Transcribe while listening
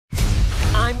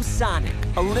I'm Sonic,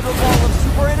 a little ball of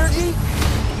super energy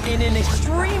in an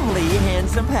extremely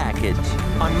handsome package.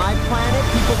 On my planet,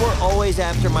 people were always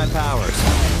after my powers,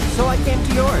 so I came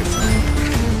to yours.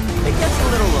 It gets a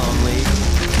little lonely,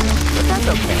 but that's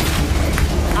okay.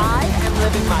 I am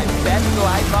living my best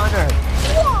life on Earth.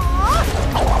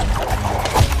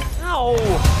 Ow!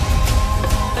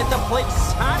 Let the plate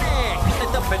Sonic!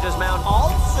 Let the pitcher's mound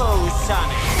also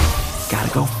Sonic!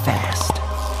 Gotta go fast.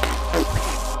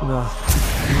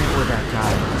 With that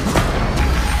guy.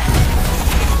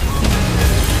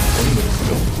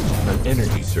 An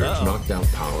energy surge knocked out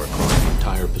power across the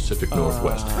entire Pacific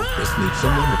Northwest. This needs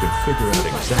someone who can figure out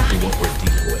exactly what we're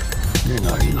dealing with. You're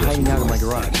not hiding out in my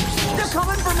garage. They're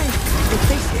coming for me! If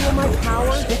they steal my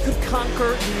power, they could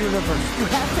conquer the universe. You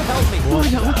have to help me. Oh,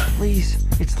 no. Please.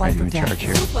 It's life or death. Charge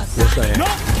here. Yes, I am. No!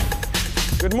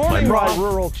 Good morning, My my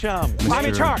rural chum. I'm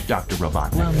in charge. Dr.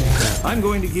 Robot. I'm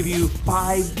going to give you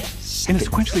 5 In a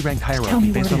sequentially ranked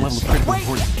hierarchy based on level of critical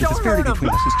importance, the disparity between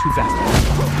us is too vast.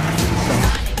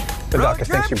 The doctor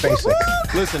thinks you're basic.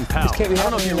 Listen, pal, I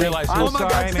don't know if you realize I'm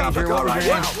sorry, Major. What was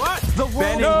your name? The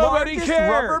world's Nobody largest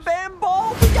cares. rubber band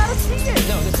ball? We gotta see it!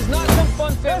 No, this is not some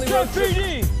fun family road trip.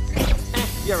 SPD!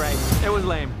 You're right. It was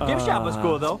lame. Gift shop was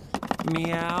cool, though.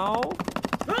 Meow.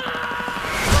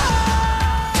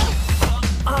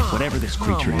 Whatever this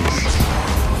creature is,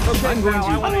 Okay, I'm going now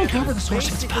I to wanna uncover the source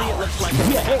of its Basically, it power. looks like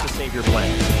I have to save your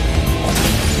planet.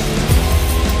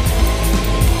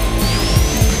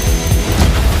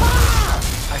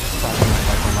 I just thought I might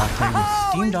like a latte with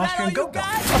steamed Austrian goat milk.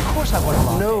 Of course I want a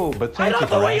latte. No, but thank you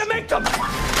for the way you asking. make them.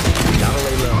 Gotta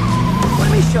lay low. Let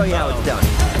me show you how it's done.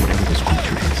 Whatever this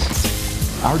creature is,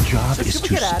 our job is should we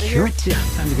to get outta secure here? it. Yeah,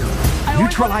 time to go. I always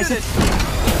Neutralize wanted it. to do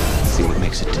See what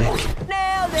makes it tick.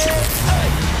 Nailed it!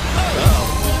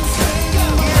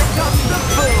 Here comes the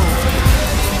boom!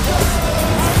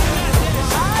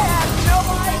 I have no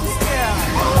idea!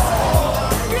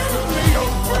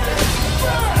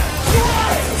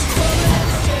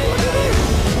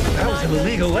 That was an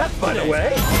illegal left, by the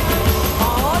way.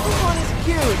 Oh, this one is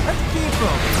cute. Let's keep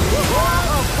him.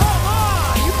 Oh, come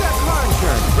on! You got car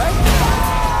insurance, right?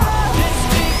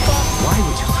 Why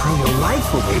would you throw your life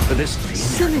away for this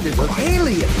silly little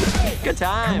alien? Good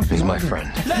time. He's my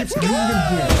friend. Let's go!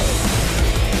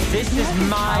 This is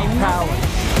my power.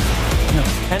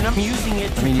 And I'm using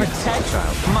it to protect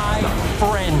my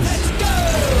friends.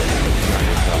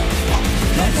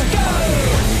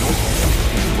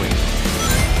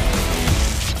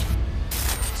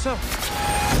 So,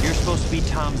 you're supposed to be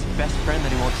Tom's best friend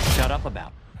that he won't shut up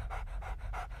about.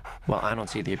 Well, I don't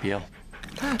see the appeal.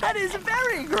 That is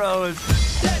very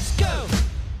gross. Let's go.